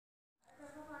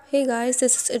Hey guys,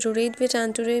 this is EDU Read Team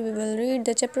and today we will read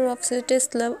the chapter of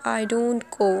Sweetest Love I Don't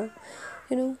Go.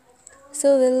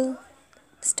 So we'll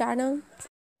start now.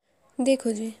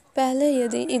 देखो जी, पहले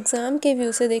यदि exam के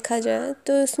view से देखा जाए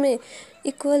तो इसमें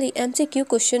इक्वली MCQ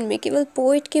क्वेश्चन में केवल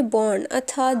पोइट के बॉर्न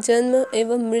अर्थात जन्म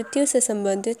एवं मृत्यु से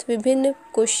संबंधित विभिन्न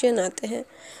क्वेश्चन आते हैं.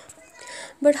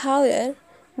 But however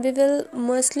we will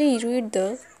mostly read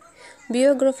the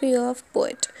बियोग्राफी of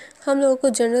poet. हम लोगों को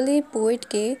जनरली पोइट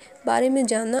के बारे में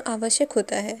जानना आवश्यक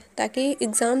होता है ताकि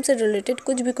एग्ज़ाम से रिलेटेड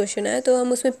कुछ भी क्वेश्चन आए तो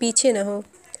हम उसमें पीछे ना हो.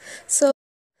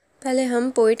 पहले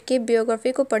हम पोइट के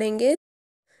बियोग्राफी को पढ़ेंगे.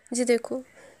 जी देखो,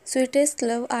 sweetest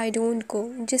love I don't go,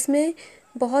 जिसमें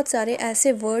बहुत सारे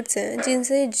ऐसे वर्ड्स हैं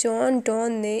जिनसे जॉन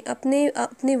डॉन ने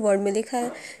अपने वर्ड में लिखा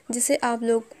है, जिसे आप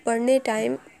लोग पढ़ने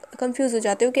टाइम कंफ्यूज हो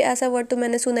जाते हो कि ऐसा वर्ड तो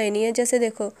मैंने सुना ही नहीं है. जैसे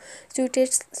देखो,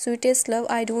 sweetest love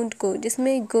I don't go,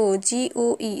 जिसमें गो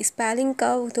GOE स्पेलिंग का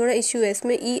थोड़ा इश्यू है,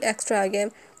 इसमें E एक्स्ट्रा आ गया,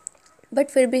 बट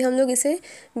फिर भी हम लोग इसे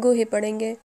गो ही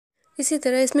पढ़ेंगे. इसी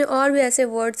तरह इसमें और भी ऐसे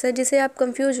वर्ड्स हैं जिसे आप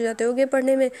कंफ्यूज हो जाते होगे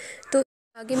पढ़ने में, तो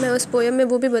आगे मैं उस पोएम में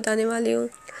वो भी बताने वाली हूँ.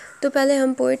 तो पहले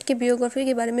हम पोइट की बियोग्राफी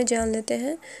के बारे में जान लेते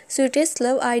हैं. Sweetest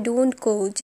love I don't go,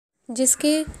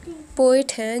 जिसके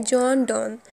पोइट हैं John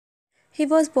Donne. He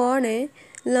was born in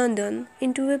London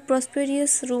into a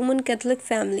prosperous Roman Catholic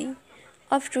family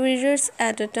of readers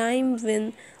at a time when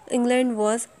England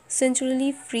was centrally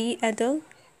free and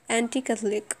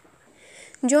anti-Catholic.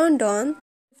 John Donne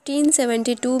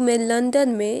 1572 में London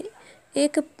में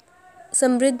एक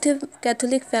समृद्ध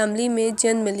Catholic family में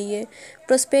जन्म लिए.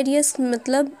 Prosperous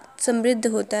मतलब समृद्ध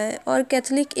होता है और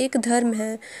कैथोलिक एक धर्म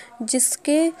है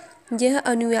जिसके यह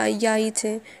अनुयायी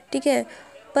थे. ठीक है,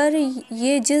 पर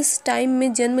ये जिस टाइम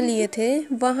में जन्म लिए थे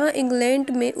वहाँ इंग्लैंड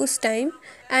में उस टाइम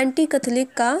एंटी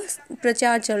कैथोलिक का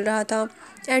प्रचार चल रहा था.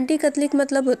 एंटी कैथोलिक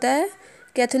मतलब होता है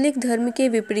कैथोलिक धर्म के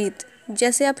विपरीत.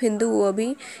 जैसे आप हिंदू हो अभी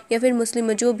या फिर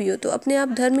मुस्लिम जो भी हो, तो अपने आप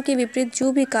धर्म के विपरीत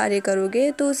जो भी कार्य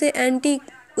करोगे तो उसे एंटी,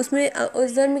 उसमें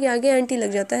उस धर्म के आगे एंटी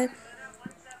लग जाता है.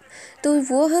 तो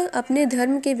वो अपने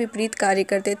धर्म के विपरीत कार्य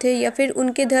करते थे, या फिर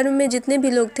उनके धर्म में जितने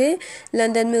भी लोग थे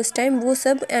लंदन में उस टाइम, वो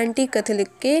सब एंटी कैथोलिक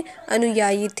के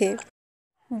अनुयायी थे.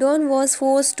 Don was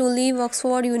forced to leave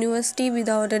Oxford university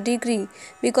without a degree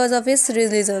because of his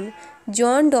religion.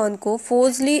 John Donne को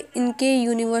फोर्सली इनके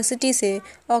यूनिवर्सिटी से,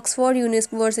 ऑक्सफोर्ड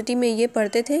यूनिवर्सिटी में ये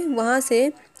पढ़ते थे, वहाँ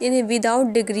से इन्हें विदाउट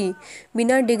डिग्री,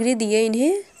 बिना डिग्री दिए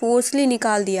इन्हें फोर्सली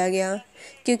निकाल दिया गया,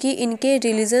 क्योंकि इनके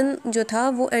रिलीजन जो था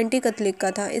वो एंटी कैथोलिक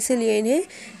का था, इसीलिए इन्हें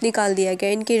निकाल दिया गया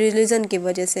इनके रिलीजन की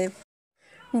वजह से.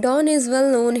 Don is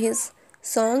well known his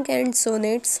song and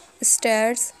sonnets,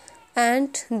 stairs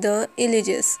and the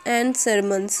एलिजियस and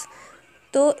sermons.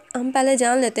 तो हम पहले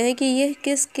जान लेते हैं कि ये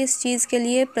किस किस चीज़ के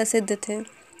लिए प्रसिद्ध थे.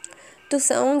 तो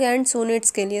सॉन्ग एंड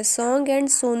सोनेट्स के लिए. सॉन्ग एंड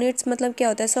सोनेट्स मतलब क्या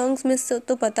होता है? सॉन्ग्स में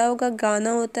तो पता होगा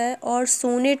गाना होता है, और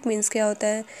सोनेट मीन्स क्या होता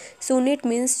है? सोनेट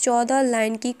मीन्स 14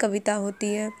 लाइन की कविता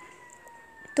होती है.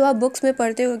 तो आप बुक्स में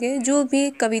पढ़ते होगे, जो भी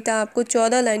कविता आपको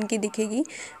 14 लाइन की दिखेगी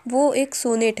वो एक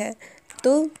सोनेट है.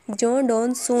 तो जॉन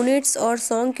डॉन सोनेट्स और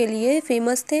सॉन्ग के लिए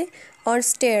फेमस थे. और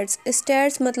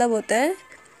स्टेयर्स मतलब होता है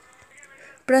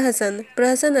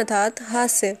प्रहसन अर्थात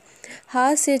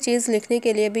हास्य चीज़ लिखने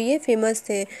के लिए भी ये फेमस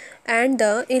थे. And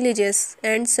the एलिजियस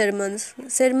and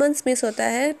sermons means होता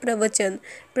है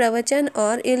प्रवचन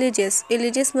और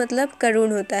एलिजियस मतलब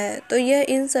करुण होता है. तो यह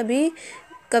इन सभी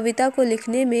कविता को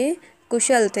लिखने में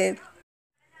कुशल थे.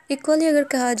 इक्वली अगर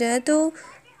कहा जाए तो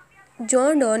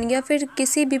जॉन डॉन या फिर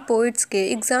किसी भी पोइट्स के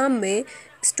एग्ज़ाम में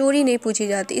स्टोरी नहीं पूछी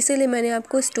जाती, इसीलिए मैंने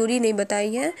आपको स्टोरी नहीं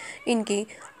बताई है इनकी.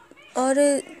 और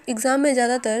एग्ज़ाम में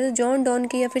ज़्यादातर जॉन डॉन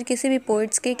के या फिर किसी भी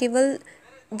पोइट्स के केवल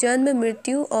जन्म,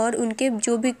 मृत्यु और उनके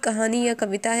जो भी कहानी या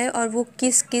कविता है और वो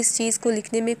किस किस चीज़ को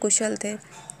लिखने में कुशल थे,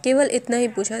 केवल इतना ही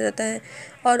पूछा जाता है.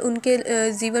 और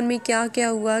उनके जीवन में क्या क्या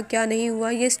हुआ, क्या नहीं हुआ,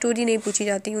 ये स्टोरी नहीं पूछी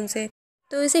जाती उनसे.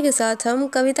 तो इसी के साथ हम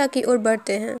कविता की ओर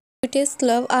बढ़ते हैं. Sweetest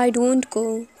love I don't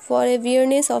go for a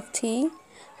weariness of थी,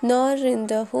 nor in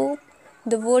the hope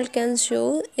the world can show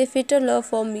A fitter love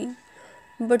for me.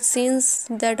 But since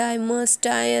that I must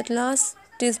die at last,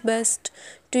 'tis best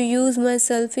to use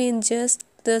myself in just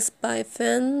thus by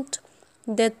faint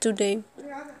death today.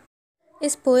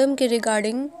 इस poem के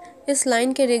regarding, इस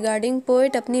line के regarding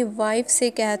poet अपनी wife से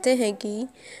कहते हैं कि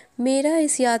मेरा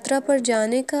इस यात्रा पर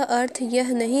जाने का अर्थ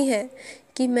यह नहीं है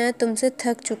कि मैं तुमसे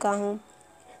थक चुका हूँ.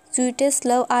 Sweetest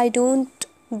love I don't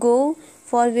go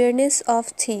for वेयरनेस of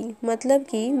थी, मतलब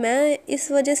कि मैं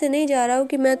इस वजह से नहीं जा रहा हूँ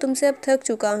कि मैं तुमसे अब थक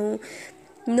चुका हूँ.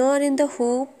 Nor in the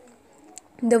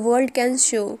hope the world can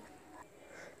show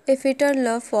a fitter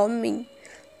love for me,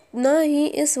 ना ही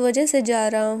इस वजह से जा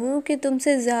रहा हूँ कि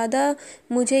तुमसे ज़्यादा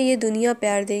मुझे ये दुनिया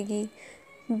प्यार देगी.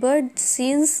 But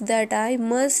since that I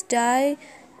must die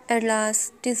at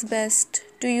last, 'tis best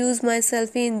to use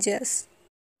myself in jest.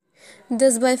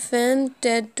 Thus by fan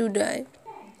dead to die.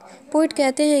 Poet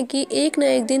कहते हैं कि एक ना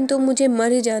एक दिन तो मुझे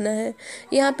मर ही जाना है।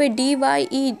 यहाँ पे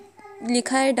DYE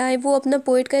लिखा है, डाई वो अपना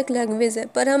पोइट का एक लैंग्वेज है,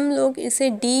 पर हम लोग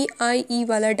इसे DIE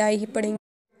वाला डाई ही पढ़ेंगे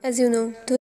एज यू नो।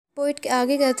 तो पोइट के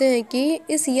आगे कहते हैं कि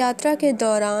इस यात्रा के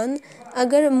दौरान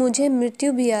अगर मुझे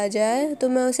मृत्यु भी आ जाए तो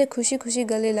मैं उसे खुशी खुशी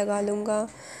गले लगा लूँगा।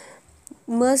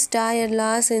 Must die at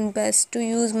last in best to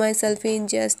use my self in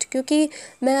just, क्योंकि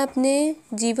मैं अपने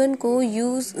जीवन को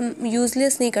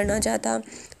यूज़लेस नहीं करना चाहता।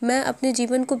 मैं अपने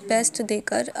जीवन को बेस्ट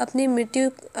देकर अपनी मृत्यु,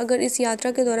 अगर इस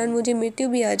यात्रा के दौरान मुझे मृत्यु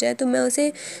भी आ जाए तो मैं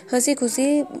उसे हंसी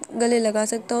खुशी गले लगा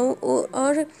सकता हूँ।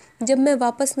 और जब मैं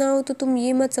वापस ना आऊँ तो तुम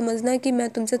ये मत समझना कि मैं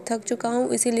तुमसे थक चुका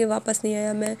हूँ इसीलिए वापस नहीं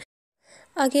आया मैं।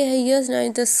 आगे है, yes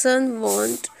night the sun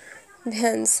want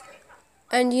hence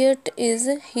and yet is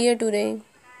here today.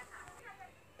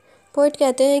 Poet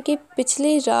कहते हैं कि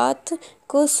पिछली रात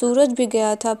को सूरज भी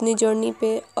गया था अपनी जर्नी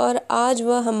पे और आज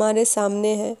वह हमारे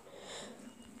सामने है।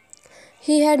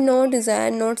 He had no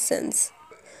desire not sense.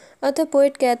 अतः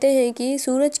पोइट कहते हैं कि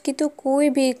सूरज की तो कोई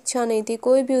भी इच्छा नहीं थी,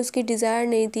 कोई भी उसकी डिज़ायर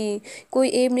नहीं थी, कोई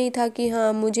एम नहीं था कि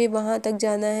हाँ मुझे वहाँ तक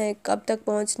जाना है, कब तक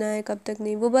पहुँचना है, कब तक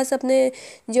नहीं। वो बस अपने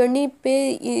जर्नी पे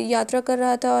यात्रा कर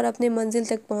रहा था और अपने मंजिल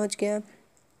तक पहुँच गया।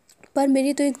 पर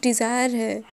मेरी तो एक डिज़ायर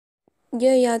है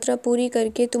यह यात्रा पूरी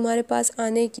करके तुम्हारे पास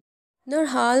आने की। Nor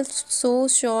half so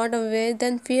short away,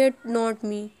 then fear not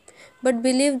me, but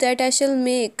believe that I shall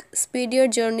make speedier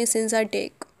journey since I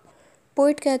take.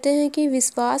 Poet कहते हैं कि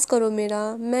विश्वास करो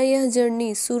मेरा, मैं यह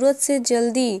जर्नी सूरज से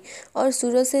जल्दी और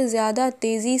सूरज से ज़्यादा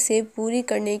तेज़ी से पूरी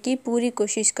करने की पूरी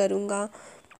कोशिश करूँगा।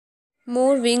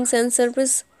 More wings and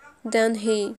surface than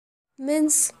he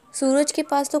means सूरज के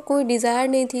पास तो कोई डिज़ायर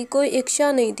नहीं थी, कोई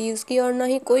इच्छा नहीं थी उसकी और ना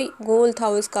ही कोई गोल था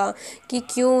उसका कि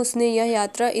क्यों उसने यह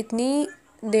यात्रा इतनी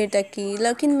देर तक की।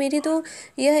 लेकिन मेरी तो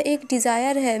यह एक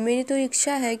डिज़ायर है, मेरी तो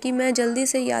इच्छा है कि मैं जल्दी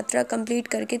से यात्रा कंप्लीट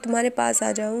करके तुम्हारे पास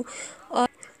आ जाऊं और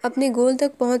अपने गोल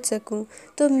तक पहुंच सकूं।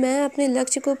 तो मैं अपने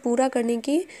लक्ष्य को पूरा करने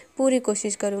की पूरी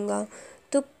कोशिश करूंगा।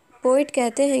 तो पोइट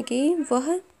कहते हैं कि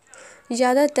वह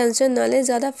ज़्यादा टेंशन ना ले,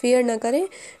 ज़्यादा फियर ना करे,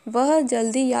 वह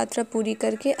जल्दी यात्रा पूरी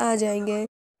करके आ जाएंगे।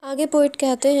 आगे पोइट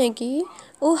कहते हैं कि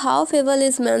ओ how fable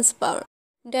is men's power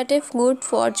date if good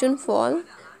Fortune fall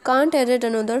can't edit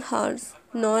another horse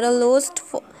nor a lost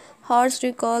horse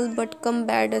recall but come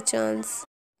bad a chance.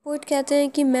 Poet कहते हैं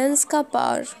कि मैंस का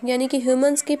पावर यानी कि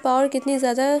ह्यूमंस की पावर कितनी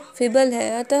ज़्यादा फेबल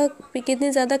है, अतः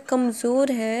कितनी ज़्यादा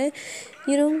कमज़ोर है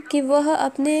कि वह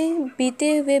अपने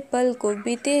बीते हुए पल को,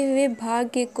 बीते हुए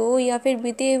भाग्य को या फिर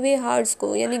बीते हुए हार्स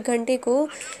को यानी घंटे को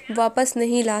वापस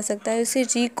नहीं ला सकता है, उसे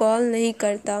रिकॉल नहीं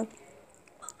करता।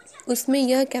 उसमें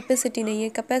यह कैपेसिटी नहीं है,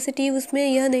 कैपेसिटी उसमें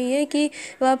यह नहीं है कि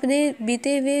वह अपने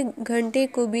बीते हुए घंटे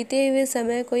को, बीते हुए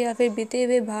समय को या फिर बीते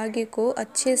हुए भाग्य को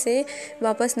अच्छे से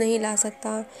वापस नहीं ला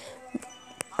सकता।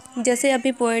 जैसे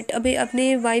अभी पोइट अभी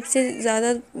अपनी वाइफ से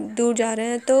ज़्यादा दूर जा रहे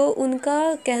हैं तो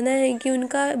उनका कहना है कि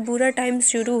उनका बुरा टाइम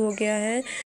शुरू हो गया है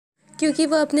क्योंकि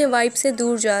वह अपने वाइफ से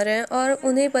दूर जा रहे हैं और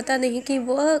उन्हें पता नहीं कि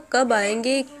वह कब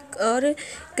आएंगे और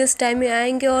किस टाइम में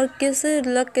आएंगे और किस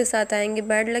लक के साथ आएंगे,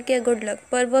 बैड लक या गुड लक।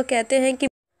 पर वह कहते हैं कि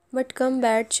बट कम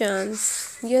बैड चांस,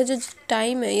 यह जो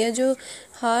टाइम है, यह जो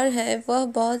हार है वह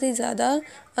बहुत ही ज़्यादा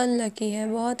अनलकी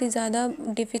है, बहुत ही ज़्यादा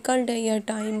डिफ़िकल्ट है यह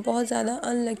टाइम, बहुत ज़्यादा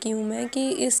अनलकी हूँ मैं कि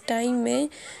इस टाइम में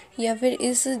या फिर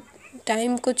इस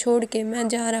टाइम को छोड़ के मैं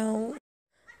जा रहा हूँ।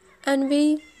 And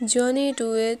we journey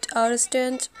to it our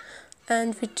strength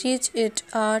and we teach it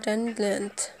art and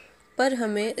length. पर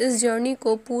हमें इस जर्नी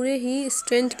को पूरे ही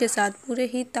स्ट्रेंथ के साथ, पूरे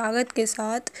ही ताकत के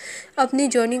साथ अपनी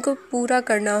जर्नी को पूरा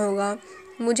करना होगा।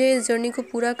 मुझे इस जर्नी को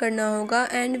पूरा करना होगा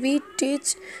and we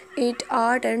teach it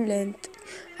art and length.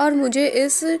 और मुझे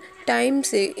इस टाइम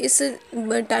से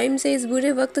इस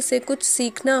बुरे वक्त से कुछ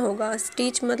सीखना होगा।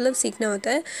 टीच मतलब सीखना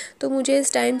होता है, तो मुझे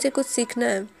इस टाइम से कुछ सीखना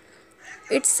है।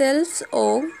 It self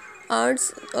O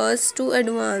arts us to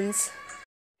advance.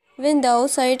 When thou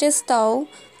sightest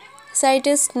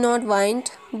not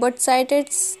wind, but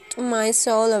sightest my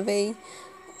soul away.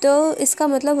 तो इसका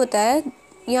मतलब होता है,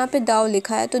 यहाँ पे दाव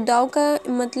लिखा है तो दाव का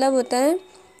मतलब होता है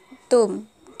तुम,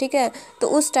 ठीक है। तो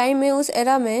उस टाइम में, उस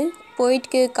एरा में, पोइट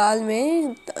के काल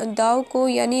में दाव को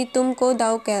यानी तुम को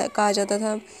दाव कहा जाता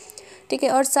था, ठीक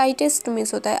है। और साइटेस्ट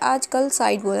मिस होता है, आजकल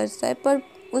साइट बोला जाता है पर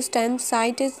उस टाइम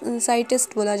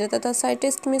साइटेस्ट बोला जाता था।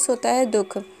 साइटेस्ट मिस होता है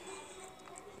दुख।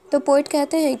 तो पोइट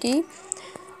कहते हैं कि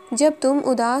जब तुम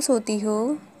उदास होती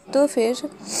हो तो फिर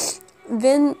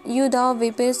when you thou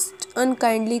weepest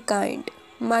unkindly kind,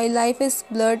 my life is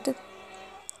blood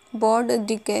bought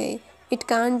decay, it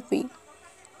can't be,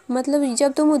 मतलब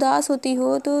जब तुम उदास होती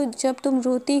हो, तो जब तुम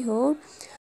रोती हो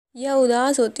या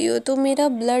उदास होती हो तो मेरा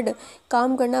ब्लड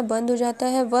काम करना बंद हो जाता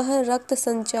है, वह रक्त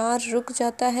संचार रुक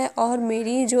जाता है और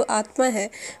मेरी जो आत्मा है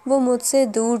वो मुझसे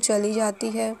दूर चली जाती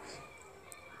है,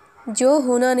 जो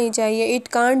होना नहीं चाहिए। It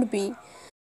can't be.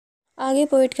 आगे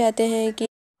पोइट कहते हैं कि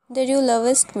That you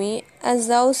lovest me as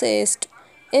thou sayest,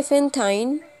 if in thine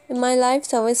my life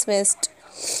service best,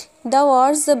 thou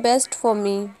art the best for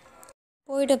me।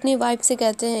 Poet अपनी वाइफ से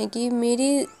कहते हैं कि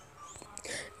मेरी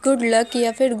गुड लक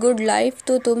या फिर गुड लाइफ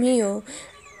तो तुम ही हो,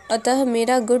 अतः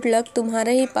मेरा गुड लक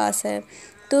तुम्हारे ही पास है।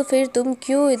 तो फिर तुम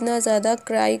क्यों इतना ज़्यादा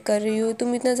क्राई कर रही हो,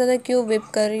 तुम इतना ज़्यादा क्यों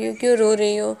विप कर रही हो, क्यों रो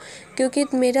रही हो? क्योंकि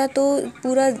मेरा तो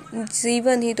पूरा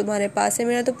जीवन ही तुम्हारे पास है,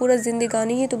 मेरा तो पूरा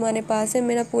जिंदगानी ही तुम्हारे पास है,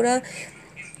 मेरा पूरा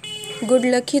गुड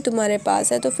लक ही तुम्हारे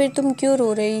पास है। तो फिर तुम क्यों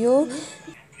रो रही हो?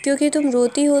 क्योंकि तुम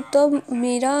रोती हो तो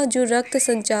मेरा जो रक्त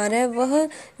संचार है वह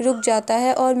रुक जाता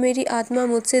है और मेरी आत्मा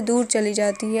मुझसे दूर चली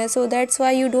जाती है। So that's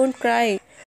why you don't cry,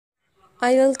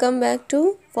 I will come back to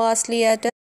fastly eight.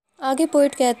 आगे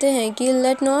पोइट कहते हैं कि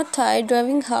let not Thai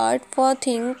driving hard for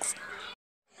things,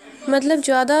 मतलब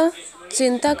ज़्यादा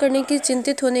चिंता करने की,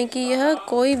 चिंतित होने की यह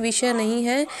कोई विषय नहीं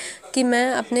है कि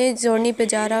मैं अपने जर्नी पे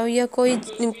जा रहा हूँ, या कोई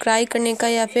क्राई करने का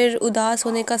या फिर उदास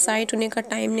होने का, साइड होने का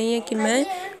टाइम नहीं है कि मैं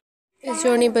इस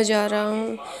जर्नी पर जा रहा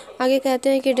हूँ। आगे कहते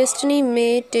हैं कि destiny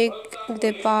may take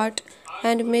the part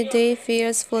and may they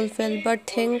fears fulfil, but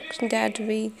think that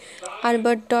we are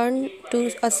but turn to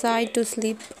aside to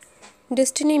sleep.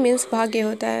 Destiny means भाग्य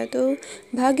होता है, तो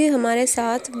भाग्य हमारे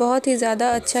साथ बहुत ही ज़्यादा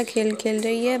अच्छा खेल खेल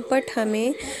रही है, बट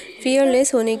हमें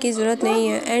फियरलेस होने की ज़रूरत नहीं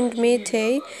है। एंड मे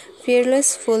थे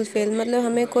फियरलेस फुलफिल, मतलब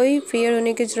हमें कोई फियर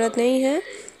होने की ज़रूरत नहीं है।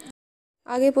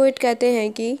 आगे पोइट कहते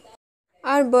हैं कि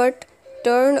are but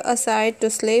turn aside to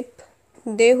sleep,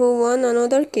 they who one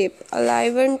another keep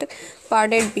alive and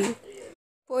parted B.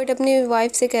 Poet अपनी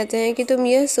वाइफ से कहते हैं कि तुम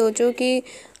यह सोचो कि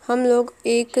हम लोग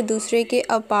एक दूसरे के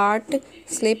अपार्ट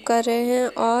स्लीप कर रहे हैं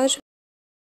और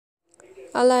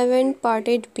alive and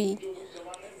parted B.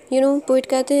 Poet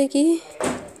कहते हैं कि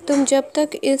तुम जब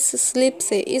तक इस स्लीप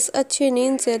से, इस अच्छे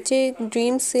नींद से, अच्छे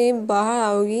ड्रीम से बाहर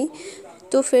आओगी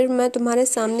तो फिर मैं तुम्हारे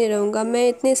सामने रहूँगा, मैं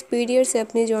इतने स्पीडियर से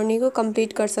अपनी जर्नी को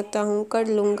कंप्लीट कर सकता हूँ, कर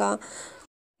लूँगा।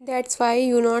 That's why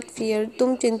you not fear,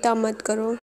 तुम चिंता मत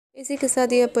करो। इसी के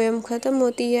साथ यह पोएम ख़त्म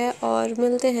होती है और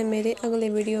मिलते हैं मेरे अगले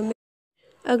वीडियो में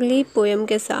अगली पोएम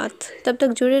के साथ। तब तक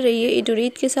जुड़े रहिए EDU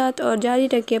रीड के साथ और जारी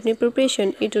रखिए अपनी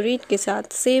प्रिपरेशन EDU रीड के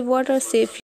साथ। Save water, save